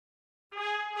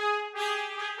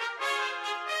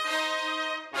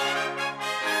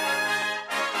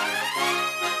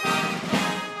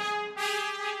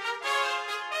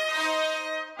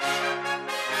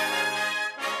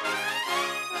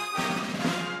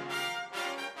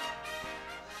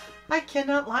I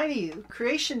cannot lie to you.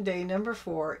 Creation Day number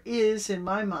 4 is, in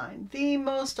my mind, the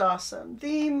most awesome,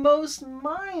 the most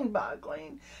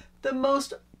mind-boggling, the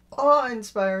most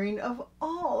awe-inspiring of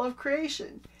all of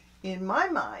creation. In my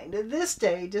mind, this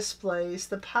day displays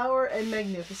the power and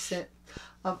magnificence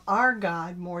of our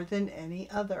God more than any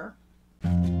other.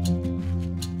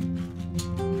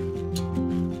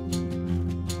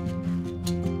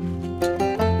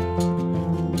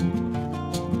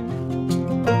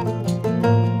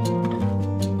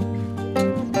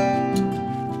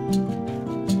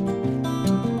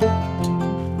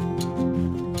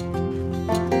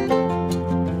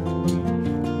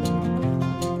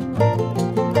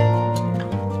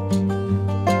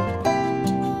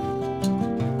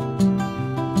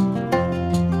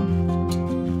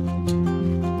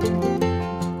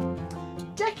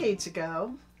 Decades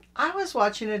ago, I was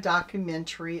watching a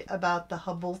documentary about the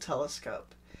Hubble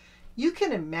telescope. You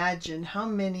can imagine how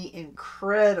many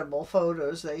incredible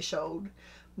photos they showed,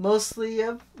 mostly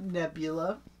of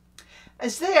nebula,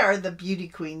 as they are the beauty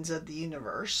queens of the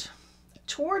universe.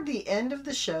 Toward the end of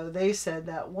the show, they said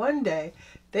that one day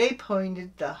they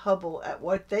pointed the Hubble at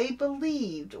what they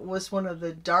believed was one of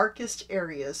the darkest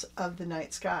areas of the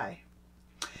night sky.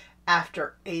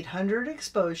 After 800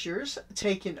 exposures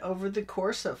taken over the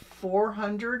course of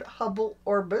 400 Hubble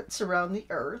orbits around the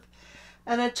Earth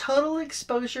and a total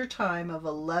exposure time of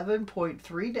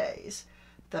 11.3 days,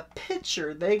 the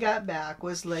picture they got back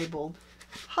was labeled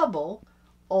Hubble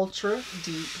Ultra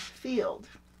Deep Field.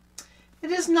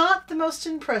 It is not the most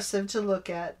impressive to look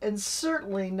at and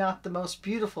certainly not the most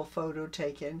beautiful photo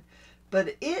taken,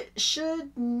 but it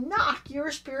should knock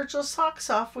your spiritual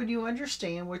socks off when you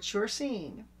understand what you're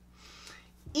seeing.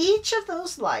 Each of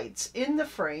those lights in the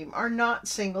frame are not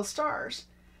single stars.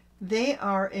 They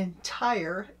are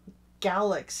entire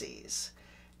galaxies.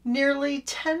 Nearly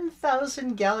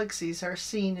 10,000 galaxies are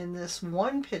seen in this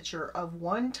one picture of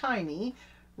one tiny,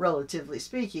 relatively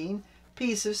speaking,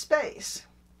 piece of space.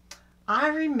 I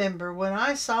remember when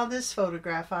I saw this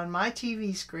photograph on my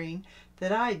TV screen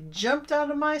that I jumped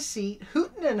out of my seat,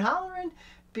 hooting and hollering,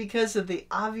 because of the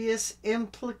obvious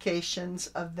implications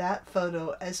of that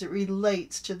photo as it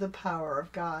relates to the power of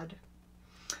God.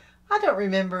 I don't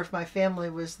remember if my family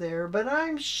was there, but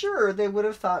I'm sure they would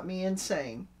have thought me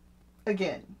insane.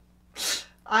 Again,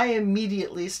 I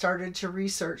immediately started to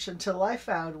research until I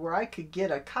found where I could get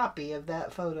a copy of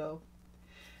that photo.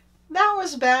 That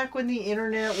was back when the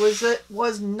internet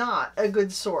was not a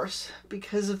good source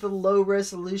because of the low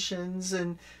resolutions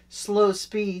and slow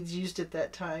speeds used at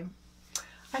that time.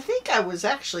 I think I was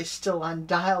actually still on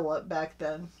dial-up back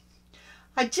then.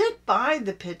 I did buy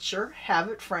the picture, have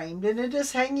it framed, and it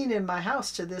is hanging in my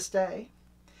house to this day.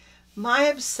 My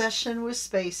obsession with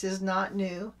space is not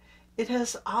new. It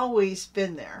has always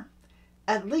been there,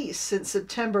 at least since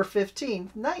September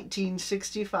 15th,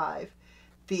 1965,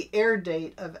 the air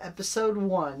date of episode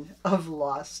 1 of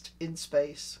Lost in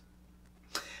Space.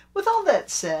 With all that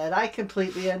said, I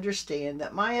completely understand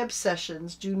that my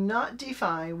obsessions do not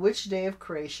define which day of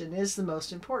creation is the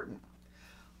most important.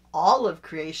 All of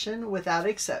creation, without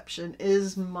exception,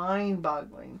 is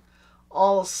mind-boggling.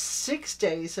 All 6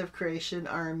 days of creation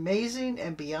are amazing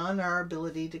and beyond our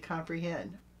ability to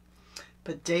comprehend.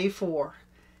 But day 4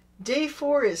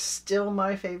 is still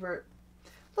my favorite.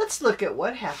 Let's look at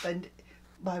what happened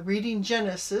by reading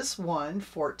Genesis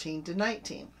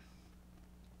 1:14-19.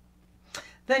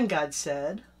 Then God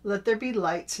said, "Let there be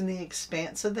lights in the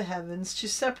expanse of the heavens to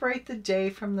separate the day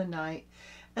from the night,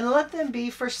 and let them be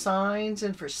for signs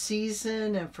and for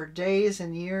season and for days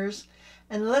and years,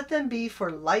 and let them be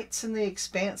for lights in the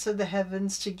expanse of the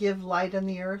heavens to give light on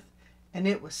the earth." And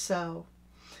it was so.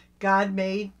 God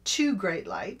made 2 great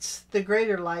lights, the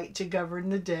greater light to govern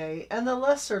the day and the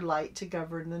lesser light to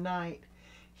govern the night.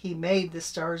 He made the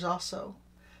stars also.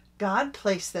 God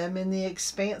placed them in the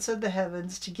expanse of the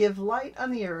heavens to give light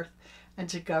on the earth and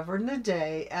to govern the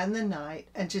day and the night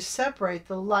and to separate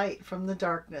the light from the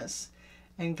darkness.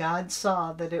 And God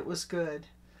saw that it was good.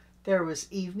 There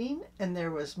was evening and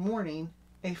there was morning,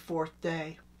 a 4th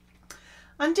day.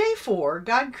 On day 4,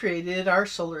 God created our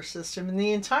solar system and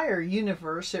the entire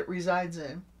universe it resides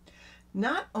in.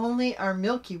 Not only our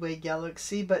Milky Way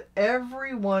galaxy, but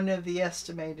every one of the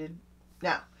estimated.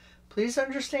 Now, please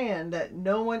understand that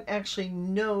no one actually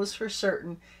knows for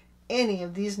certain any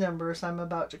of these numbers I'm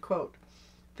about to quote.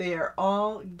 They are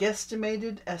all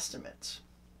guesstimated estimates.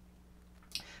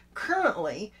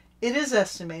 Currently, it is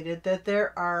estimated that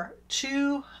there are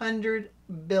 200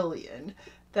 billion,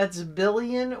 that's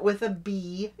billion with a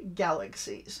B,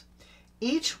 galaxies.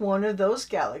 Each one of those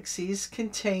galaxies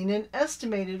contain an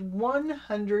estimated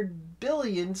 100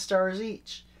 billion stars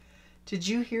each. Did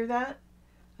you hear that?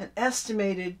 An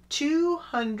estimated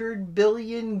 200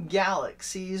 billion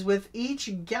galaxies, with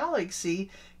each galaxy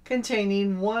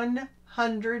containing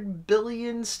 100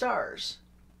 billion stars.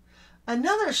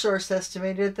 Another source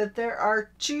estimated that there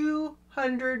are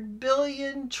 200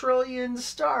 billion trillion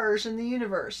stars in the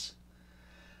universe.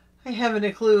 I haven't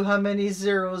a clue how many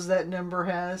zeros that number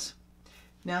has.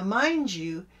 Now, mind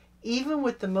you, even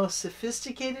with the most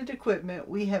sophisticated equipment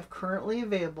we have currently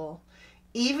available,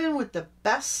 even with the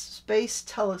best space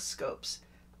telescopes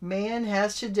man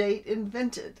has to date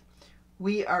invented,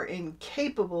 we are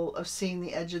incapable of seeing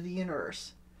the edge of the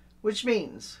universe, which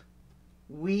means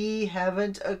we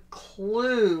haven't a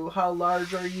clue how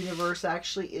large our universe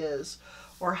actually is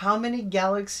or how many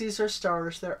galaxies or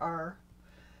stars there are.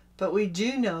 But we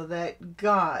do know that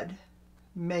God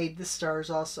made the stars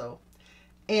also,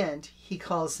 and he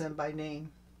calls them by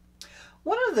name.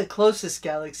 One of the closest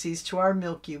galaxies to our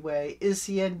Milky Way is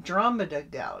the Andromeda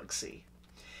galaxy.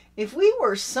 If we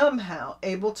were somehow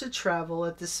able to travel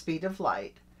at the speed of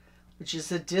light, which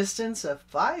is a distance of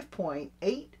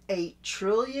 5.88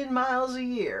 trillion miles a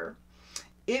year,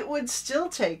 it would still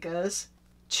take us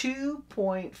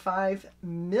 2.5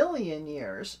 million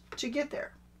years to get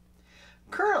there.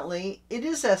 Currently, it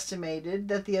is estimated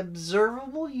that the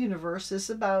observable universe is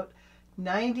about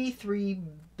 93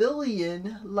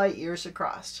 billion light years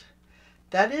across.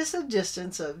 That is a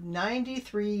distance of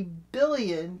 93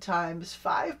 billion times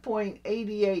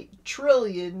 5.88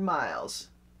 trillion miles.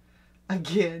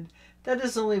 Again, that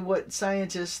is only what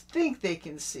scientists think they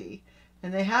can see,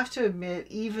 and they have to admit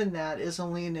even that is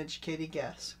only an educated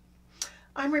guess.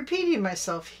 I'm repeating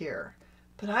myself here,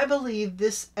 but I believe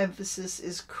this emphasis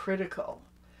is critical.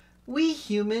 We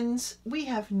humans, we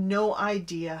have no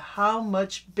idea how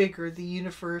much bigger the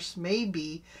universe may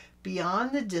be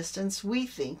beyond the distance we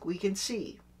think we can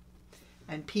see.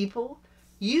 And people,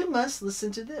 you must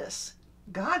listen to this.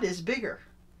 God is bigger.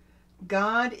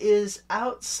 God is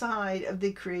outside of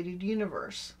the created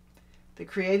universe. The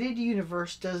created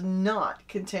universe does not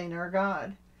contain our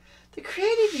God. The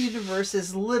created universe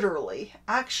is literally,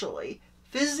 actually,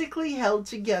 physically held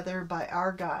together by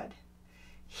our God.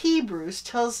 Hebrews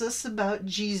tells us about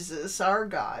Jesus, our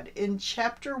God, in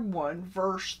chapter 1,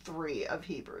 verse 3 of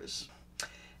Hebrews.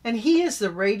 And he is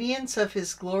the radiance of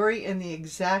his glory and the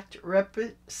exact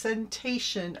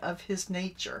representation of his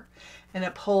nature, and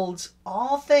upholds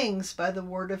all things by the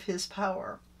word of his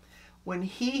power. When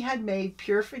he had made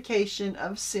purification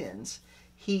of sins,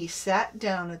 he sat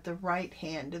down at the right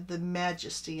hand of the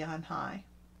Majesty on high.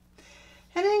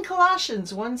 And in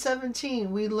Colossians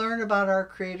 1:17, we learn about our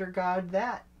Creator God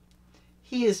that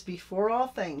he is before all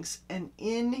things, and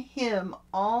in him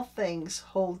all things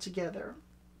hold together.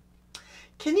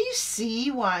 Can you see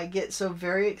why I get so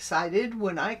very excited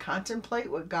when I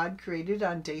contemplate what God created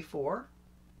on day 4?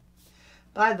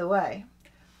 By the way,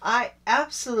 I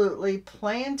absolutely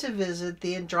plan to visit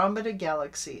the Andromeda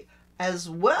galaxy, as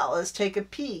well as take a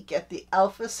peek at the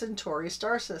Alpha Centauri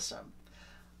star system.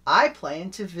 I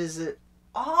plan to visit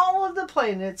all of the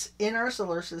planets in our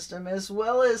solar system, as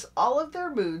well as all of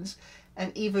their moons,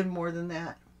 and even more than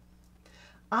that.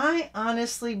 I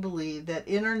honestly believe that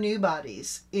in our new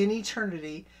bodies, in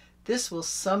eternity, this will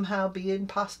somehow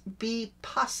be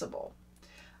possible.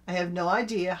 I have no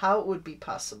idea how it would be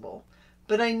possible,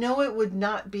 but I know it would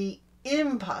not be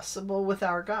impossible with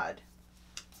our God.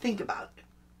 Think about it.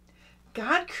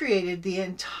 God created the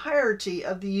entirety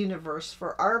of the universe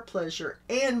for our pleasure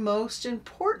and, most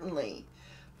importantly,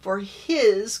 for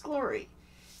his glory.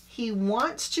 He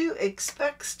wants to,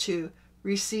 expects to,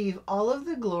 receive all of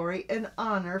the glory and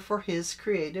honor for his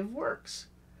creative works.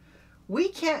 We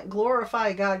can't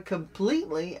glorify God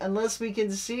completely unless we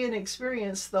can see and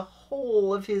experience the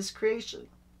whole of his creation.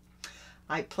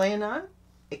 I plan on,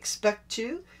 expect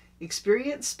to,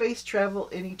 experience space travel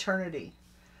in eternity.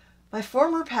 My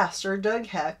former pastor, Doug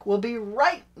Heck, will be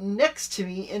right next to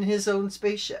me in his own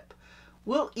spaceship.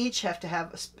 We'll each have to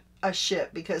have a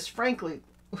ship because, frankly,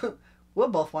 we'll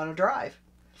both want to drive.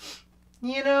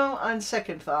 You know, on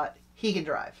second thought, he can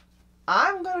drive.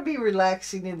 I'm going to be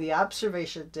relaxing in the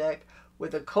observation deck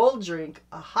with a cold drink,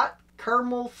 a hot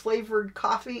caramel-flavored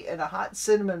coffee, and a hot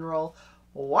cinnamon roll,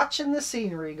 watching the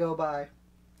scenery go by.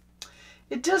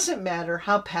 It doesn't matter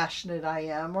how passionate I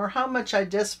am or how much I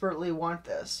desperately want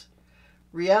this.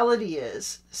 Reality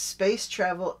is, space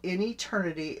travel in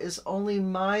eternity is only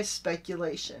my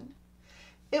speculation.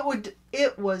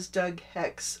 It was Doug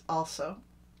Heck's also.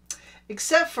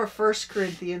 Except for 1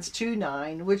 Corinthians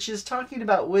 2:9, which is talking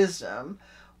about wisdom,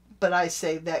 but I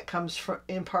say that comes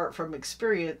in part from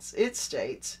experience. It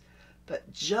states,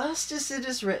 "But just as it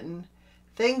is written,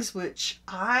 things which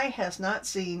eye has not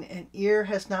seen and ear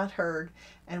has not heard,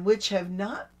 and which have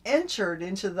not entered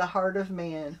into the heart of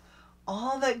man,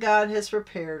 all that God has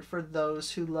prepared for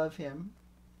those who love him.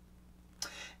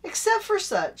 Except for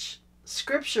such,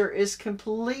 Scripture is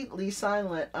completely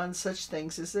silent on such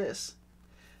things as this.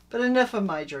 But enough of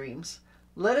my dreams.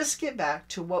 Let us get back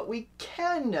to what we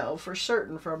can know for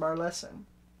certain from our lesson.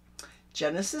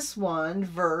 Genesis 1,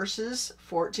 verses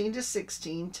 14 to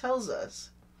 16 tells us,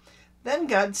 "Then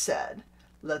God said,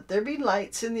 Let there be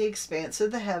lights in the expanse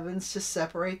of the heavens to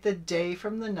separate the day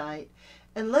from the night,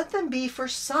 and let them be for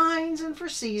signs and for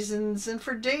seasons and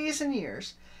for days and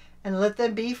years, and let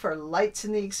them be for lights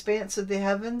in the expanse of the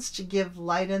heavens to give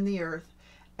light on the earth.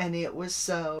 And it was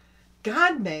so."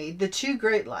 God made the two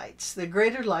great lights, the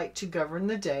greater light to govern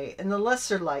the day and the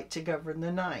lesser light to govern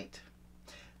the night.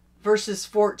 Verses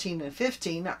 14 and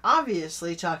 15 are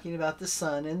obviously talking about the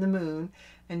sun and the moon,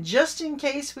 and just in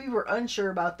case we were unsure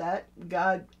about that,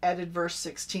 God added verse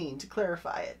 16 to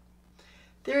clarify it.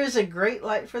 There is a great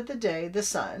light for the day, the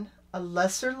sun, a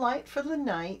lesser light for the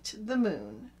night, the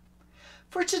moon.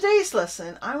 For today's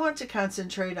lesson, I want to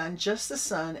concentrate on just the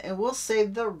sun, and we'll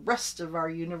save the rest of our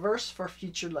universe for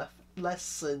future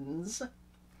lessons.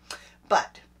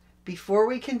 But before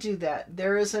we can do that,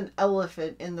 there is an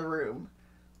elephant in the room.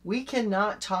 We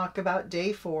cannot talk about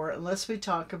day 4 unless we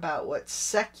talk about what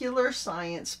secular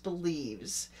science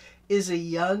believes is a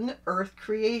young Earth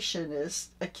creationist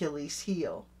Achilles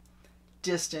heel: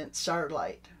 distant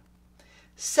starlight.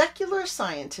 Secular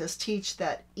scientists teach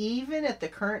that even at the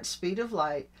current speed of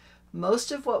light,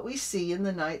 most of what we see in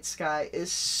the night sky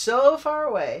is so far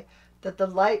away that the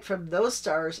light from those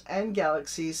stars and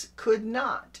galaxies could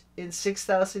not, in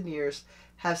 6,000 years,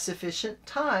 have sufficient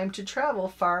time to travel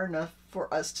far enough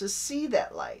for us to see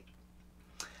that light.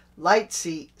 Light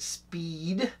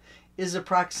speed is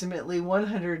approximately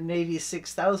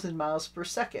 186,000 miles per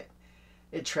second.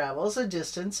 It travels a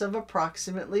distance of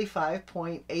approximately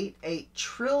 5.88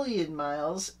 trillion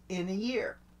miles in a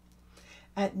year.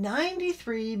 At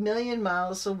 93 million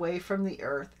miles away from the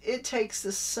Earth, it takes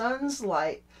the sun's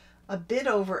light a bit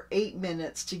over 8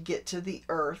 minutes to get to the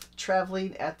Earth,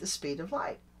 traveling at the speed of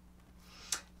light.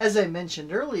 As I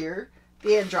mentioned earlier,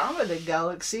 the Andromeda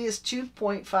galaxy is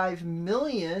 2.5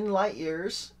 million light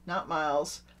years, not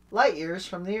miles, light years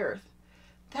from the Earth.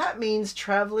 That means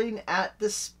traveling at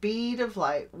the speed of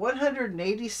light,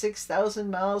 186,000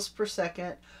 miles per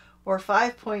second, or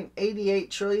 5.88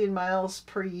 trillion miles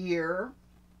per year.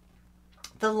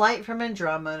 The light from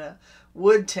Andromeda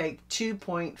would take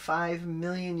 2.5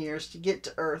 million years to get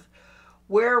to Earth,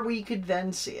 where we could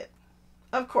then see it.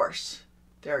 Of course,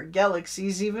 there are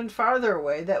galaxies even farther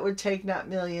away that would take not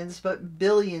millions but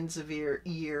billions of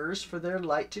years for their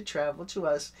light to travel to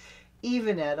us,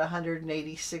 even at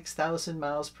 186,000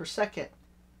 miles per second.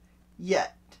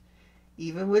 Yet,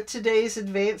 even with today's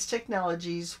advanced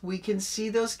technologies, we can see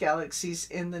those galaxies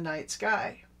in the night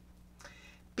sky.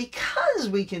 Because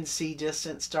we can see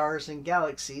distant stars and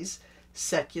galaxies,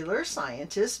 secular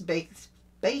scientists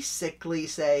basically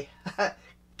say,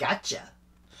 "Gotcha."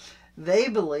 They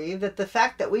believe that the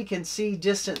fact that we can see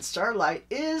distant starlight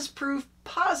is proof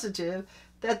positive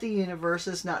that the universe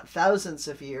is not thousands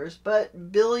of years,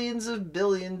 but billions of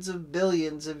billions of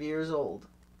billions of years old.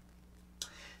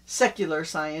 Secular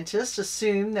scientists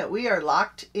assume that we are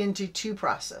locked into two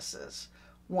processes.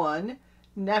 One,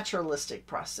 naturalistic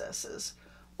processes,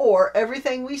 or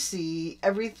everything we see,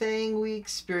 everything we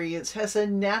experience has a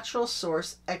natural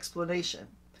source explanation.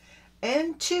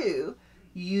 And two,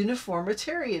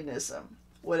 uniformitarianism.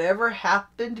 Whatever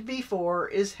happened before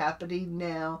is happening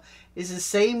now, is the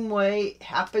same way it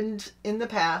happened in the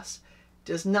past,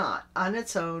 does not, on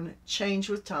its own, change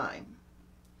with time.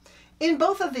 In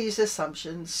both of these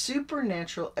assumptions,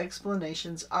 supernatural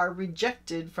explanations are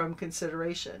rejected from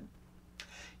consideration.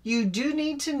 You do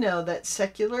need to know that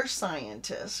secular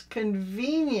scientists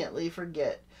conveniently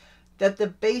forget that the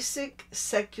basic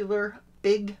secular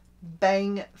Big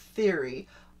Bang theory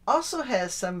also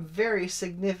has some very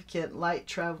significant light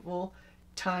travel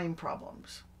time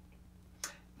problems.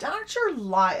 Dr.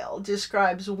 Lyle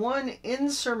describes one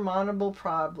insurmountable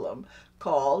problem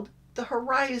called the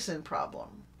horizon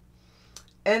problem.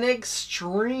 An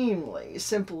extremely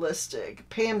simplistic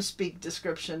Pam-speak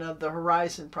description of the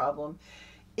horizon problem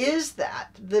is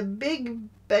that the Big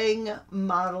Bang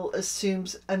model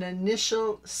assumes an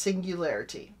initial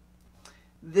singularity.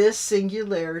 This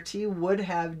singularity would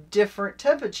have different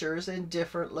temperatures in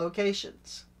different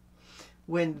locations.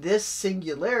 When this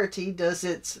singularity does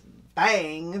its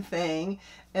bang thing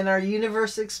and our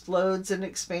universe explodes and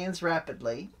expands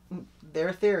rapidly,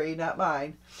 their theory, not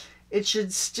mine, it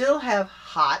should still have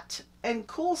hot, and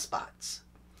cool spots.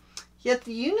 Yet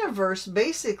the universe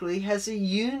basically has a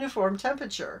uniform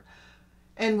temperature,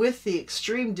 and with the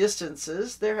extreme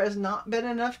distances, there has not been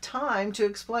enough time to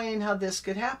explain how this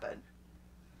could happen.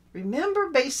 Remember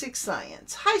basic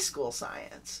science, high school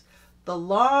science, the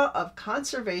law of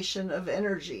conservation of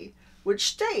energy, which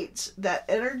states that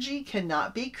energy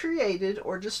cannot be created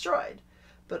or destroyed,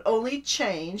 but only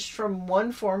changed from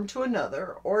one form to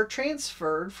another or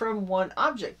transferred from one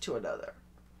object to another.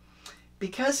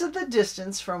 Because of the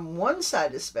distance from one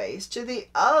side of space to the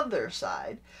other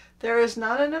side, there is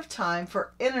not enough time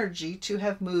for energy to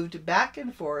have moved back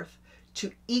and forth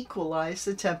to equalize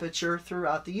the temperature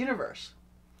throughout the universe.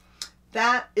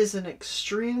 That is an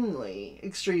extremely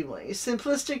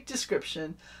simplistic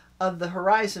description of the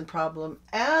horizon problem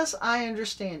as I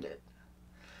understand it.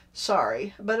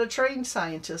 Sorry, but a trained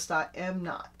scientist I am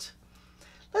not.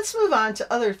 Let's move on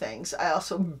to other things I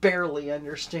also barely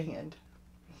understand.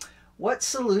 What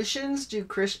solutions do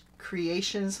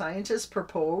creation scientists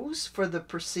propose for the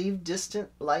perceived distant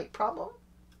light problem?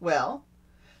 Well,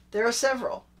 there are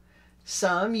several.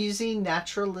 Some using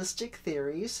naturalistic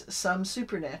theories, some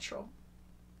supernatural.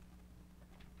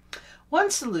 One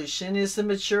solution is the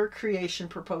mature creation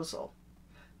proposal.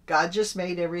 God just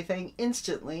made everything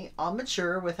instantly, all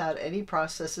mature, without any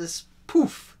processes.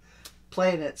 Poof!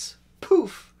 Planets.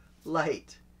 Poof!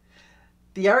 Light.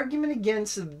 The argument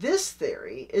against this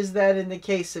theory is that in the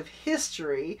case of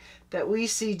history that we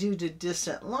see due to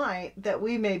distant light, that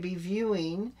we may be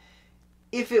viewing,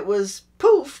 if it was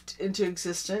poofed into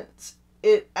existence,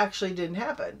 it actually didn't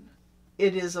happen.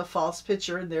 It is a false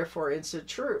picture and therefore isn't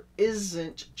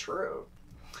true.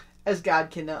 As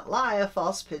God cannot lie, a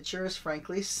false picture is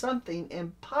frankly something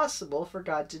impossible for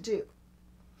God to do.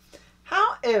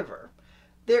 However,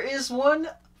 there is one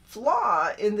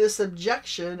flaw in this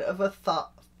objection of a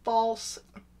false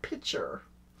picture.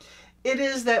 It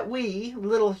is that we,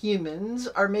 little humans,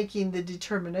 are making the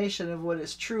determination of what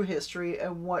is true history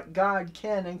and what God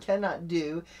can and cannot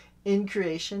do in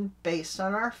creation based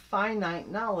on our finite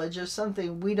knowledge of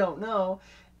something we don't know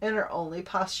and are only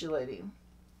postulating.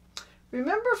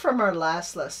 Remember from our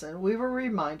last lesson, we were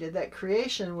reminded that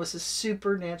creation was a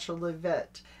supernatural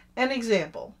event. An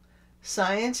example,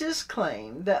 scientists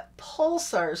claim that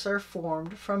pulsars are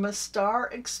formed from a star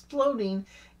exploding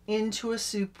into a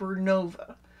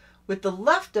supernova, with the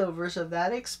leftovers of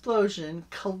that explosion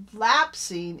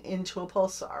collapsing into a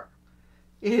pulsar.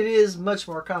 It is much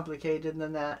more complicated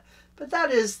than that, but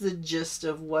that is the gist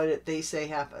of what they say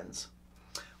happens.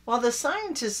 While the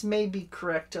scientists may be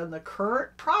correct on the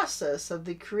current process of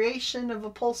the creation of a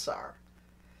pulsar,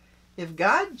 if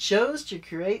God chose to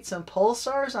create some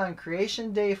pulsars on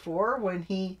creation day 4 when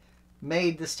he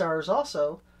made the stars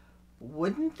also,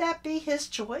 wouldn't that be his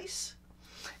choice?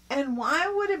 And why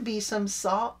would it be some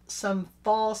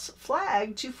false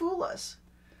flag to fool us?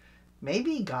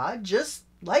 Maybe God just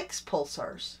likes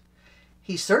pulsars.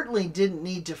 He certainly didn't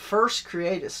need to first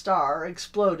create a star,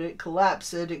 explode it,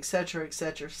 collapse it, etc.,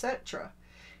 etc., etc.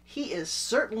 He is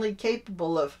certainly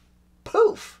capable of,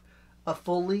 poof, a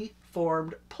fully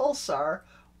formed pulsar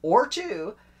or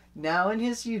two now in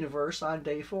his universe on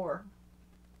day 4.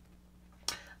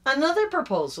 Another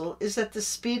proposal is that the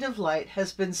speed of light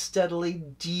has been steadily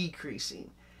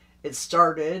decreasing. It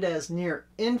started as near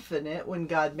infinite when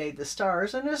God made the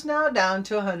stars and is now down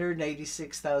to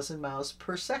 186,000 miles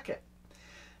per second.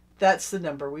 That's the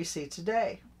number we see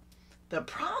today. The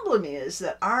problem is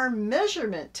that our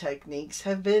measurement techniques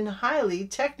have been highly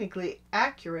technically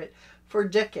accurate for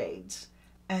decades,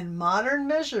 and modern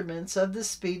measurements of the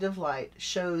speed of light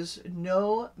shows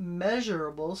no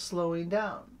measurable slowing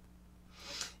down.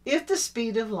 If the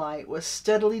speed of light was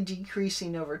steadily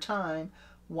decreasing over time,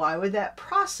 why would that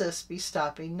process be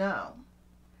stopping now?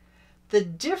 The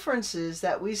differences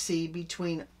that we see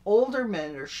between older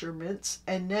measurements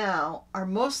and now are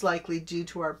most likely due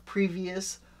to our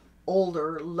previous,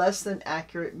 older, less than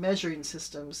accurate measuring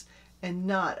systems and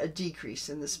not a decrease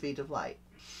in the speed of light.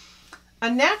 A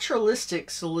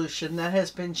naturalistic solution that has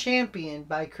been championed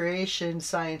by creation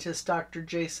scientist Dr.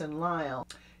 Jason Lisle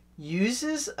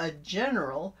uses a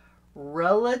general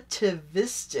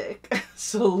relativistic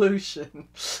solution.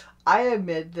 I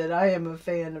admit that I am a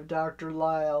fan of Dr.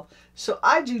 Lisle, so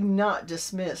I do not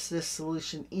dismiss this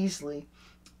solution easily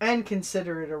and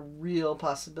consider it a real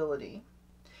possibility.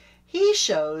 He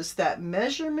shows that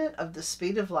measurement of the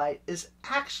speed of light is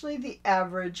actually the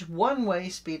average one-way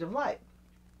speed of light.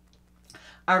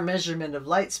 Our measurement of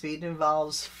light speed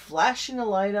involves flashing a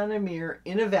light on a mirror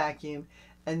in a vacuum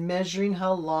and measuring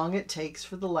how long it takes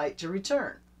for the light to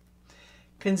return.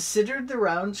 Consider the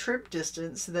round-trip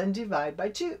distance, then divide by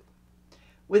 2.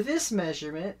 With this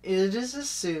measurement, it is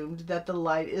assumed that the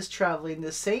light is traveling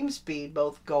the same speed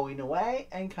both going away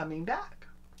and coming back.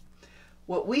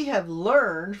 What we have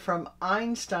learned from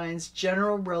Einstein's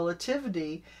general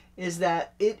relativity is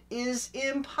that it is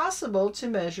impossible to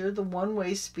measure the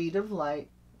one-way speed of light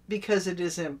because it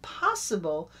is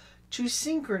impossible to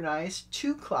synchronize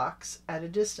two clocks at a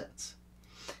distance.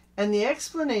 And the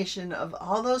explanation of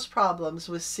all those problems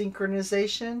with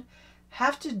synchronization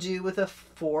have to do with a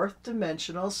fourth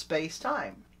dimensional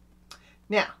space-time.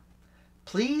 Now,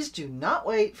 please do not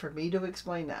wait for me to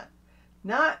explain that.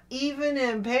 Not even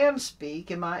in Pam speak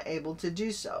am I able to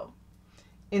do so.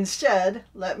 Instead,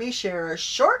 let me share a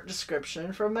short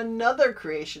description from another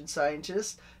creation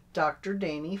scientist, Dr.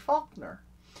 Danny Faulkner.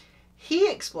 He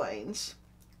explains,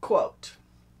 quote,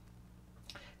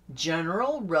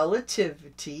 "General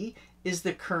relativity is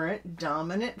the current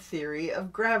dominant theory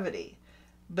of gravity,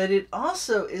 but it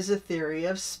also is a theory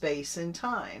of space and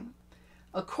time.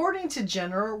 According to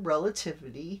general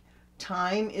relativity,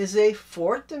 time is a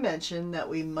fourth dimension that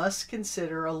we must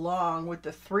consider along with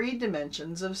the three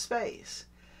dimensions of space.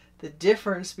 The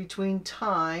difference between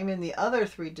time and the other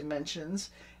three dimensions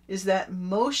is that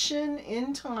motion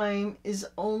in time is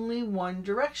only one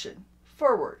direction,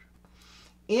 forward.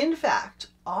 In fact,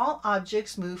 all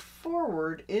objects move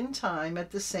forward in time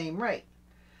at the same rate.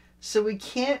 So we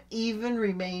can't even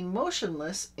remain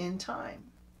motionless in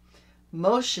time.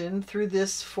 Motion through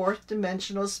this fourth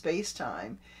dimensional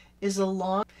space-time is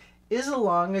along a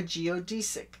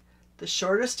geodesic, the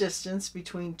shortest distance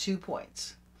between 2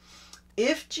 points.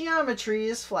 If geometry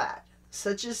is flat,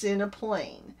 such as in a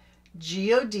plane,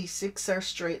 geodesics are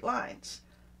straight lines.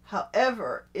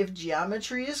 However, if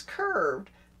geometry is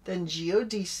curved, then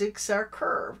geodesics are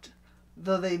curved,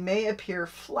 though they may appear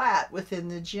flat within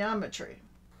the geometry.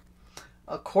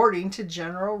 According to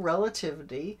general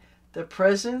relativity, the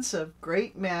presence of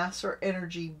great mass or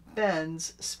energy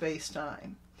bends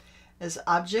space-time. As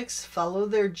objects follow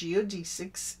their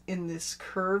geodesics in this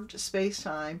curved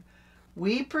space-time,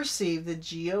 we perceive the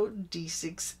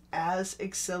geodesics as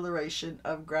acceleration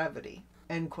of gravity."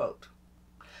 End quote.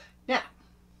 Now,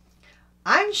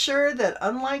 I'm sure that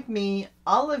unlike me,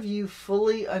 all of you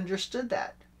fully understood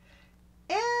that.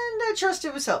 And I trust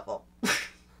it was helpful.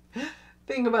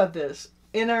 Think about this.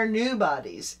 In our new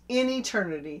bodies, in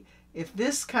eternity, if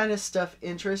this kind of stuff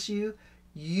interests you,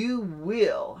 you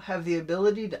will have the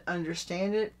ability to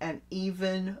understand it, and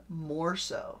even more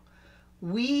so.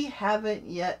 We haven't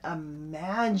yet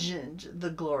imagined the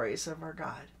glories of our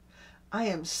God. I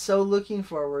am so looking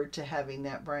forward to having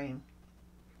that brain.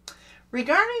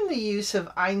 Regarding the use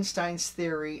of Einstein's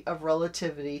theory of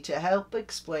relativity to help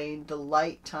explain the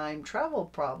light-time travel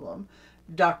problem,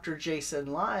 Dr. Jason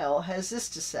Lisle has this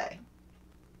to say.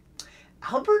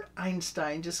 Albert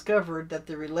Einstein discovered that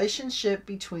the relationship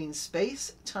between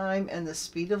space, time, and the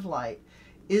speed of light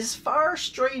is far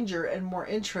stranger and more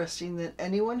interesting than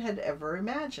anyone had ever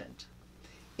imagined.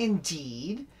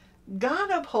 Indeed,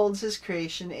 God upholds his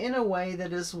creation in a way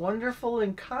that is wonderful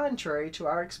and contrary to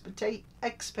our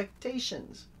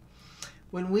expectations.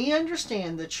 When we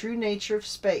understand the true nature of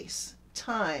space,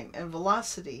 time, and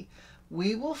velocity,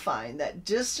 we will find that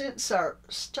distant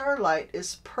starlight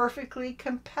is perfectly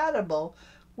compatible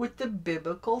with the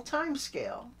biblical time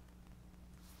scale.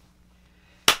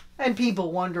 And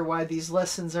people wonder why these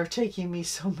lessons are taking me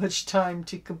so much time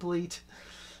to complete.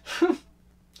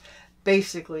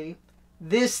 Basically,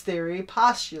 this theory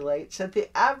postulates that the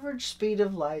average speed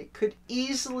of light could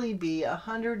easily be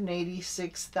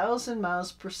 186,000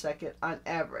 miles per second on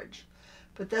average,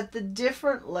 but that the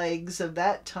different legs of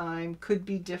that time could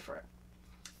be different.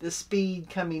 The speed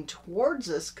coming towards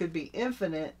us could be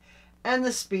infinite, and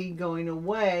the speed going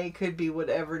away could be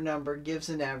whatever number gives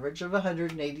an average of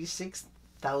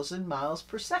 186,000 miles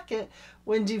per second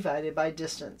when divided by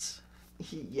distance.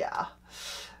 Yeah,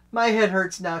 my head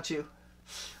hurts now too.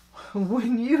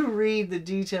 When you read the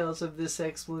details of this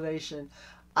explanation,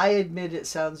 I admit it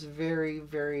sounds very,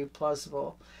 very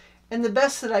plausible. And the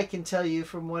best that I can tell you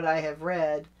from what I have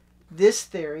read, this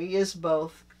theory is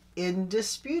both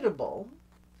indisputable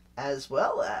as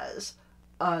well as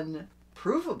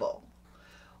unprovable,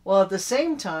 while at the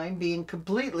same time being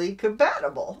completely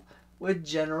compatible with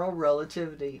general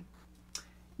relativity.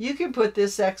 You can put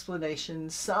this explanation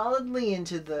solidly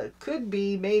into the could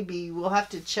be, maybe, we'll have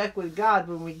to check with God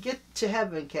when we get to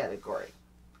heaven category.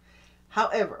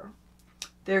 However,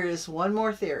 there is one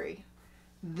more theory.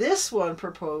 This one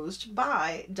proposed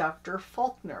by Dr.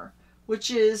 Faulkner,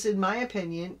 which is, in my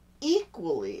opinion,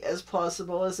 equally as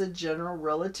plausible as a general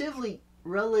relativity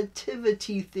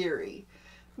theory.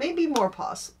 Maybe more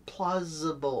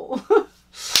plausible.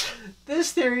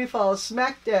 This theory falls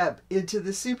smack dab into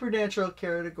the supernatural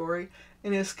category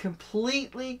and is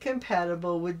completely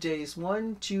compatible with days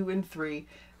 1, 2, and 3,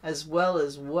 as well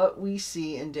as what we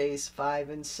see in days 5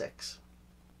 and 6.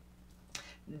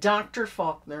 Dr.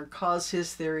 Faulkner calls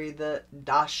his theory the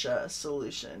Dasha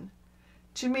solution.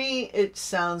 To me, it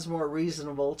sounds more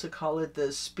reasonable to call it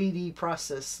the speedy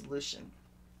process solution.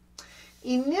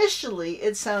 Initially,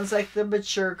 it sounds like the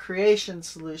mature creation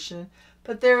solution,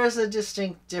 but there is a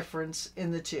distinct difference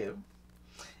in the two.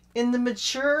 In the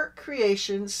mature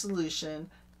creation solution,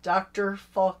 Dr.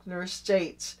 Faulkner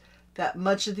states that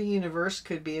much of the universe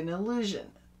could be an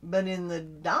illusion. But in the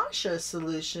Dasha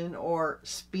solution, or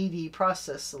speedy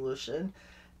process solution,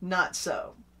 not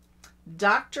so.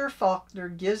 Dr. Faulkner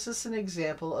gives us an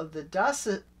example of the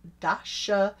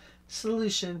Dasha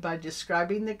solution by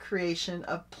describing the creation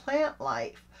of plant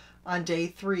life on day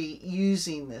 3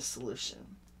 using this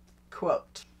solution.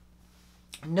 Quote,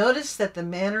 "Notice that the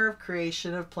manner of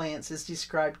creation of plants is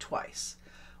described twice,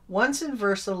 once in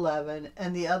verse 11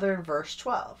 and the other in verse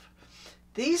 12.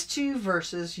 These two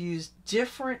verses use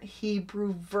different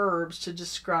Hebrew verbs to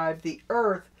describe the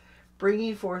earth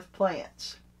bringing forth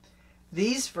plants.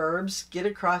 These verbs get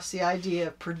across the idea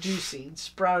of producing,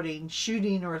 sprouting,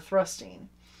 shooting, or thrusting.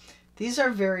 These are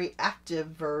very active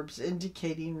verbs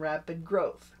indicating rapid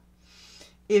growth.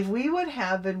 If we would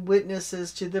have been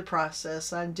witnesses to the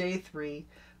process on day 3,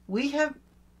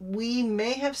 we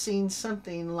may have seen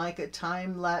something like a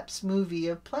time-lapse movie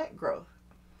of plant growth.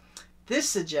 This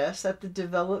suggests that the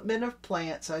development of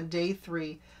plants on day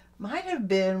 3 might have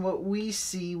been what we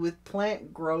see with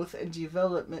plant growth and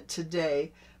development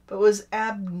today, but was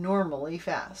abnormally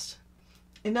fast.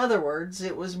 In other words,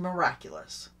 it was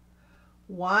miraculous.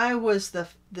 Why was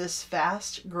this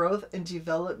fast growth and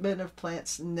development of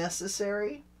plants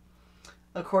necessary?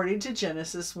 According to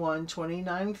Genesis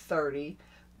 1:29-30,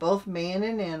 both man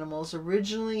and animals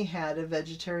originally had a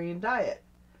vegetarian diet.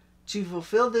 To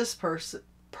fulfill this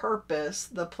purpose,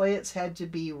 the plants had to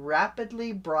be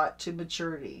rapidly brought to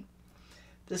maturity.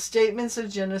 The statements of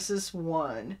Genesis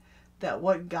 1 that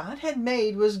what God had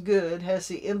made was good has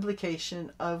the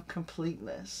implication of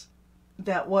completeness.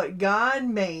 That what God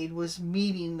made was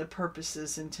meeting the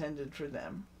purposes intended for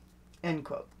them." End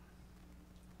quote.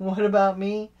 What about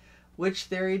me? Which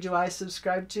theory do I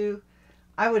subscribe to?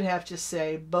 I would have to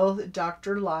say both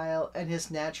Dr. Lisle and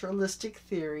his naturalistic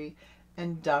theory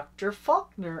and Dr.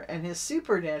 Faulkner and his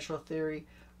supernatural theory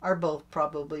are both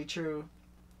probably true.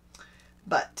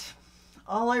 But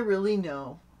all I really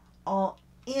know, all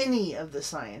any of the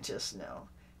scientists know,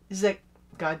 is that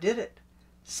God did it.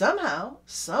 Somehow,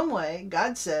 some way,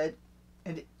 God said,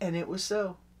 and it was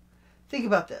so. Think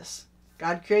about this.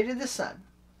 God created the sun,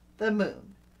 the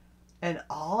moon, and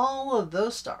all of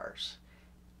those stars.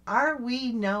 Are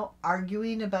we now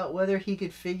arguing about whether he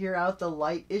could figure out the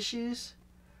light issues?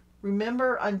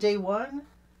 Remember on day 1,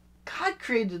 God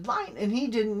created light and he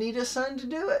didn't need a sun to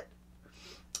do it.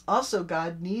 Also,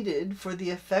 God needed for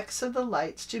the effects of the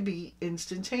lights to be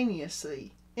instantaneous,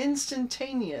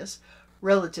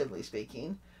 relatively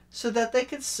speaking, so that they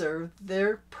could serve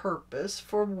their purpose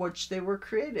for which they were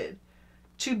created,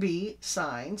 to be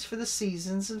signs for the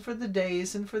seasons and for the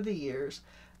days and for the years,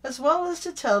 as well as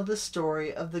to tell the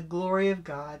story of the glory of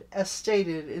God as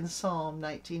stated in Psalm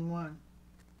 19:1.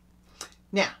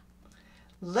 Now,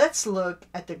 let's look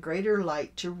at the greater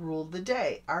light to rule the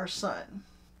day, our sun.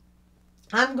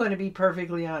 I'm going to be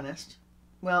perfectly honest.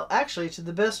 Well, actually, to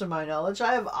the best of my knowledge,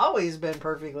 I have always been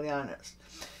perfectly honest.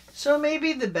 So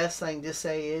maybe the best thing to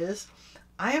say is,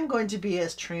 I am going to be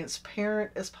as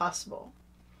transparent as possible.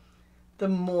 The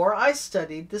more I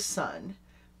studied the sun,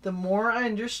 the more I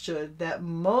understood that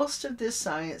most of this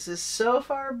science is so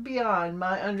far beyond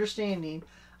my understanding,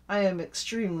 I am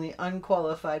extremely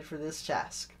unqualified for this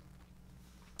task.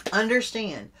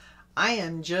 Understand, I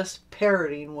am just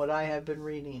parroting what I have been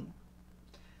reading.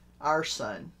 Our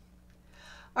sun.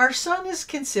 Our sun is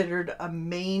considered a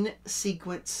main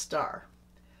sequence star.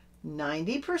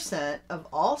 90% of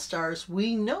all stars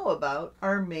we know about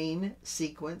are main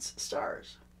sequence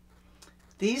stars.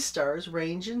 These stars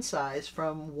range in size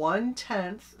from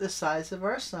 1/10 the size of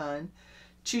our sun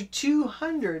to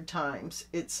 200 times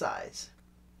its size.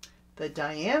 The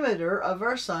diameter of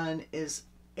our sun is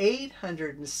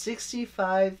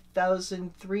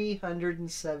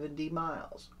 865,370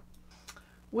 miles,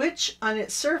 which on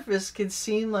its surface can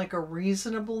seem like a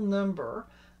reasonable number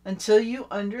until you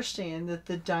understand that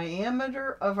the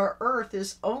diameter of our Earth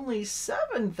is only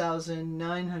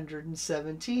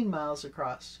 7,917 miles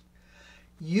across.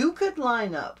 You could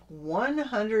line up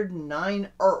 109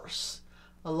 Earths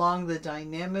along the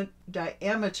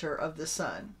diameter of the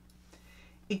sun.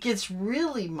 It gets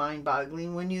really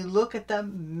mind-boggling when you look at the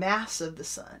mass of the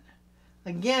sun.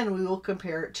 Again, we will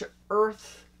compare it to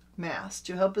Earth mass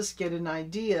to help us get an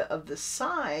idea of the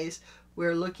size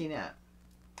we're looking at.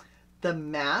 The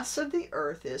mass of the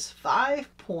Earth is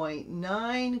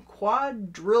 5.9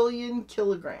 quadrillion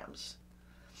kilograms.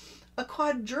 A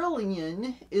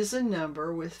quadrillion is a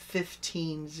number with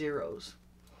 15 zeros.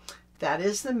 That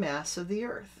is the mass of the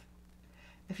Earth.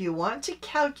 If you want to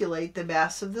calculate the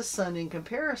mass of the sun in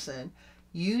comparison,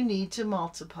 you need to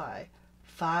multiply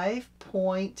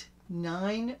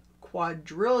 5.9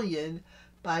 quadrillion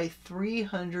by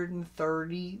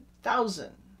 330,000.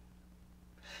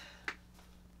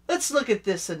 Let's look at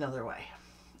this another way.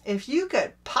 If you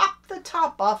could pop the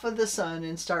top off of the sun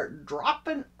and start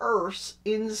dropping Earths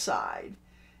inside,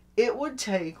 it would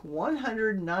take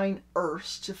 109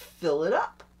 Earths to fill it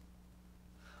up.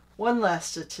 One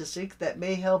last statistic that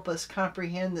may help us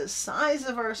comprehend the size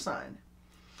of our sun.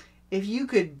 If you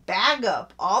could bag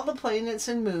up all the planets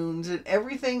and moons and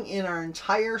everything in our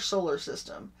entire solar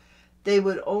system, they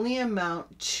would only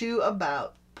amount to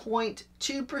about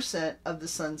 0.2% of the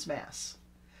sun's mass.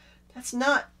 That's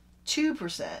not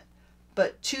 2%,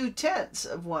 but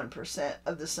 0.2%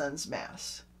 of the sun's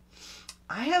mass.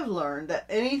 I have learned that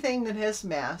anything that has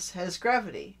mass has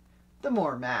gravity. The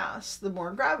more mass, the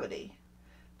more gravity.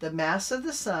 The mass of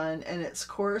the sun and its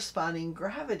corresponding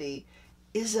gravity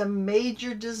is a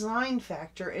major design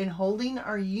factor in holding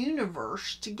our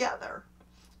universe together.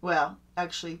 Well,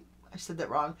 actually, I said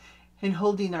that wrong. In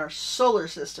holding our solar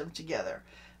system together,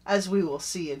 as we will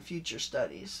see in future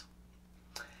studies.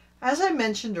 As I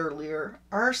mentioned earlier,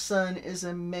 our sun is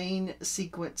a main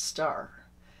sequence star.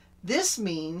 This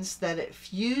means that it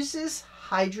fuses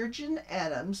hydrogen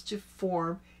atoms to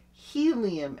form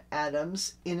helium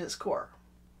atoms in its core.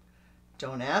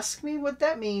 Don't ask me what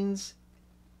that means.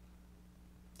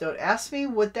 Don't ask me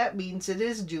what that means it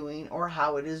is doing or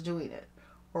how it is doing it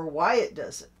or why it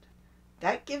does it.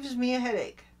 That gives me a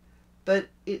headache, but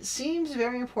it seems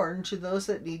very important to those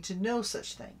that need to know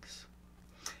such things.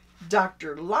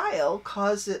 Dr. Lisle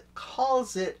calls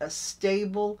it a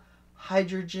stable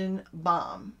hydrogen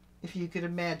bomb, if you could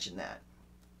imagine that.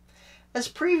 As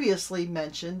previously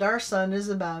mentioned, our sun is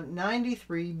about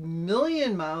 93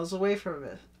 million miles away from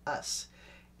us.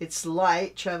 Its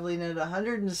light, traveling at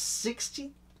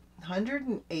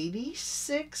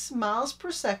 186 miles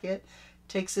per second,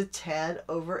 takes a tad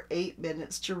over 8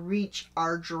 minutes to reach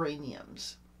our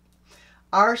geraniums.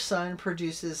 Our sun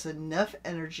produces enough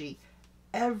energy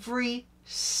every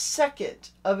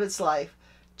second of its life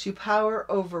to power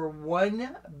over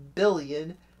 1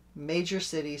 billion major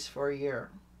cities for a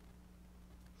year.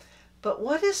 But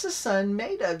what is the sun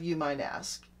made of, you might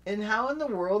ask? And how in the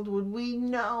world would we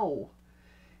know?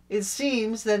 It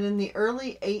seems that in the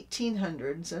early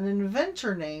 1800s, an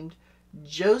inventor named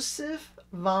Joseph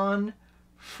von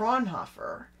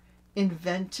Fraunhofer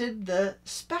invented the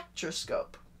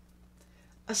spectroscope.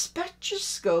 A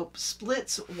spectroscope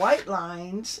splits white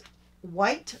light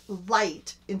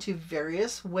into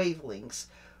various wavelengths,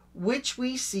 which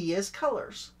we see as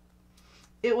colors.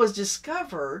 It was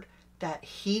discovered that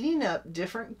heating up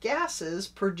different gases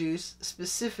produce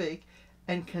specific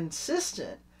and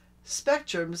consistent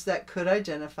spectrums that could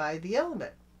identify the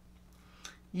element.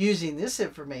 Using this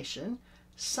information,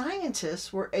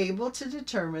 scientists were able to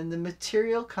determine the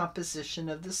material composition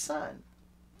of the sun.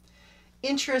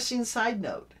 Interesting side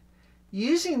note,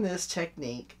 using this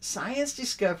technique, science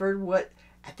discovered what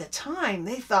at the time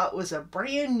they thought was a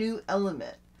brand new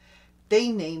element. They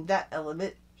named that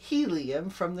element helium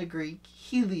from the Greek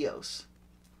helios.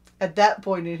 At that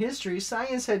point in history,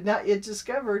 science had not yet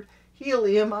discovered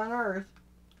helium on Earth.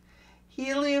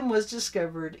 Helium was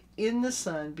discovered in the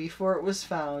sun before it was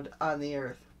found on the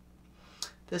Earth.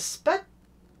 The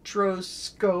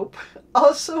spectroscope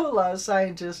also allows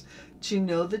scientists to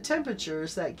know the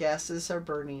temperatures that gases are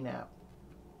burning out.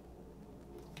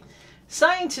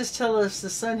 Scientists tell us the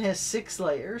sun has 6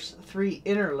 layers, 3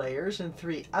 inner layers and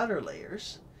 3 outer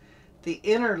layers. The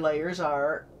inner layers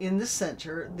are, in the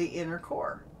center, the inner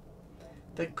core.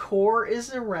 The core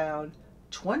is around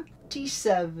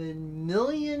 27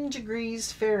 million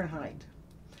degrees Fahrenheit.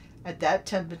 At that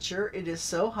temperature, it is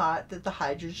so hot that the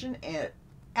hydrogen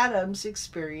atoms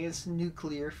experience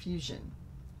nuclear fusion.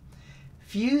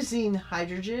 Fusing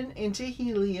hydrogen into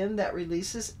helium that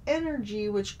releases energy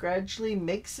which gradually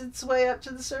makes its way up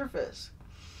to the surface.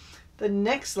 The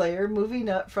next layer moving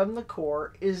up from the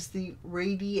core is the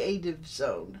radiative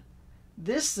zone.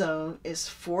 This zone is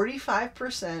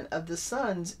 45% of the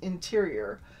sun's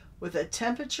interior with a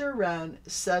temperature around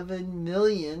 7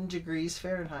 million degrees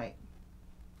Fahrenheit.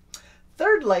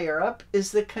 third layer up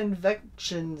is the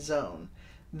convection zone.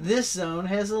 This zone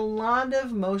has a lot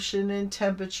of motion and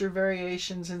temperature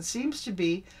variations and seems to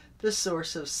be the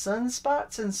source of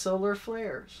sunspots and solar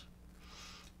flares.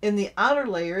 In the outer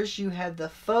layers, you have the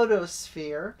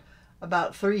photosphere,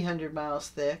 about 300 miles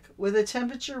thick, with a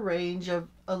temperature range of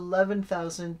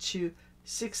 11,000 to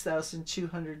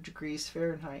 6,200 degrees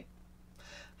Fahrenheit,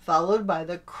 followed by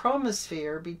the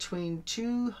chromosphere between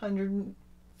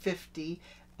 250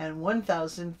 and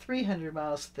 1,300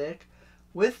 miles thick,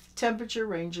 with temperature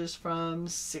ranges from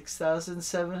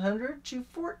 6,700 to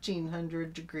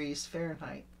 1,400 degrees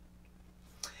Fahrenheit.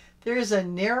 There is a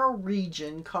narrow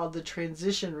region called the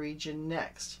transition region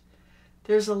next.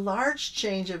 There's a large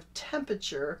change of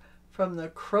temperature from the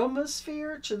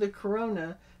chromosphere to the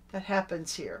corona that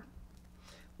happens here.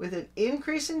 With an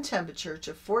increase in temperature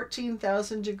to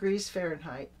 14,000 degrees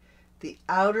Fahrenheit, the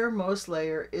outermost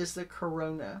layer is the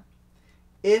corona.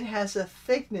 It has a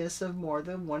thickness of more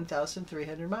than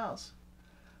 1,300 miles.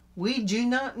 We do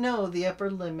not know the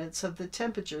upper limits of the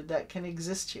temperature that can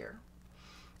exist here.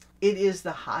 It is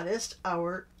the hottest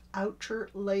outer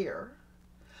layer.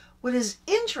 What is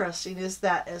interesting is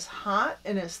that as hot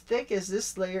and as thick as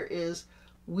this layer is,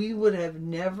 we would have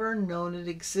never known it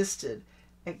existed,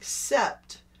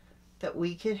 except that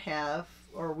we can have,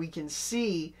 or we can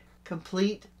see,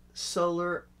 complete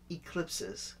solar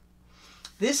eclipses.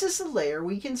 This is a layer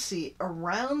we can see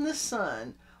around the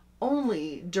sun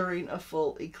only during a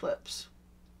full eclipse.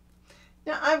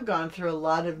 Now, I've gone through a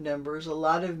lot of numbers, a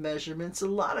lot of measurements, a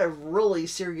lot of really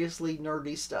seriously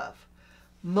nerdy stuff.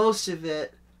 Most of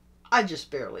it I just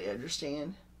barely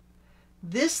understand.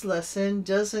 This lesson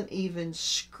doesn't even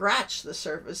scratch the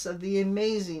surface of the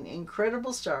amazing,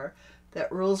 incredible star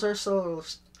that rules our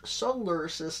solar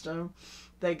system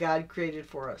that God created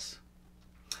for us.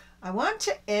 I want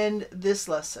to end this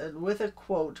lesson with a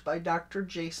quote by Dr.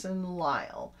 Jason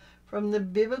Lisle from the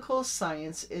Biblical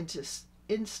Science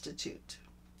Institute.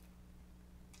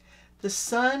 The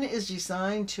sun is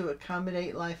designed to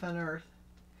accommodate life on Earth.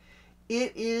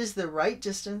 It is the right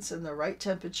distance and the right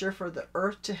temperature for the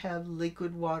Earth to have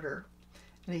liquid water,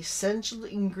 an essential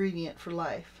ingredient for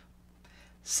life.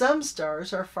 Some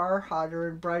stars are far hotter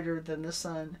and brighter than the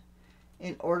sun.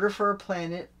 In order for a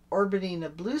planet orbiting a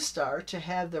blue star to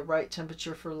have the right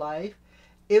temperature for life,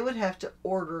 it would have to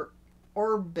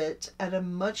orbit at a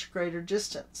much greater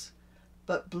distance.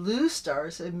 But blue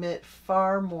stars emit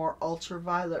far more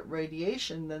ultraviolet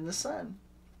radiation than the sun.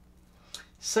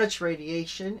 Such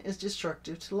radiation is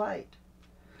destructive to light.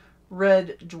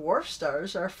 Red dwarf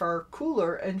stars are far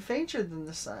cooler and fainter than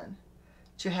the sun.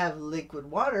 To have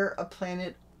liquid water, a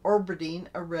planet orbiting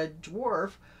a red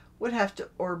dwarf would have to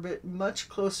orbit much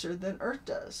closer than Earth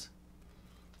does.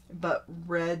 But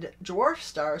red dwarf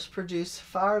stars produce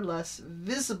far less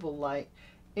visible light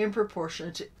in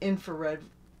proportion to infrared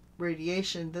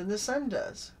radiation than the sun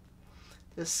does.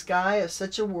 The sky of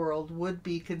such a world would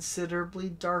be considerably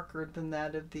darker than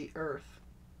that of the Earth.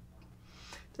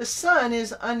 The sun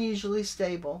is unusually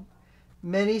stable.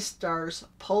 Many stars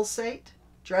pulsate,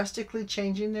 drastically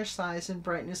changing their size and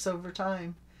brightness over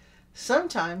time,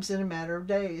 sometimes in a matter of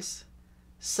days.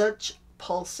 Such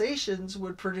pulsations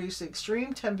would produce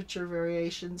extreme temperature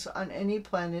variations on any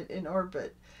planet in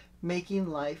orbit, making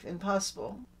life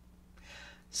impossible.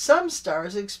 Some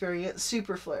stars experience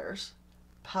superflares,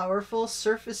 powerful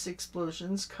surface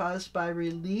explosions caused by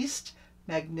released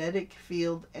magnetic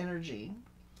field energy.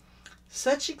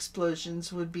 Such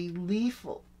explosions would be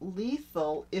lethal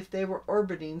if they were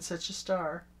orbiting such a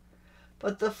star.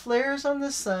 But the flares on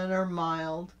the sun are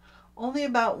mild, only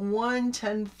about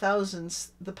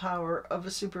 1/10,000th the power of a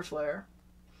superflare.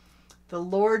 The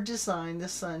Lord designed the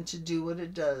sun to do what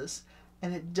it does,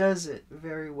 and it does it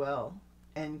very well."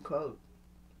 End quote.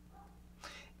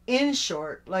 In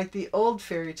short, like the old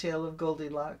fairy tale of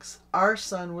Goldilocks, our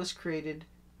sun was created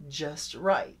just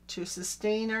right to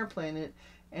sustain our planet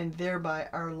and thereby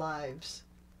our lives.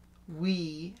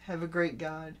 We have a great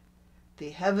God.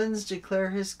 The heavens declare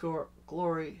his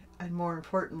glory, and more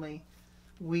importantly,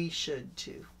 we should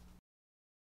too.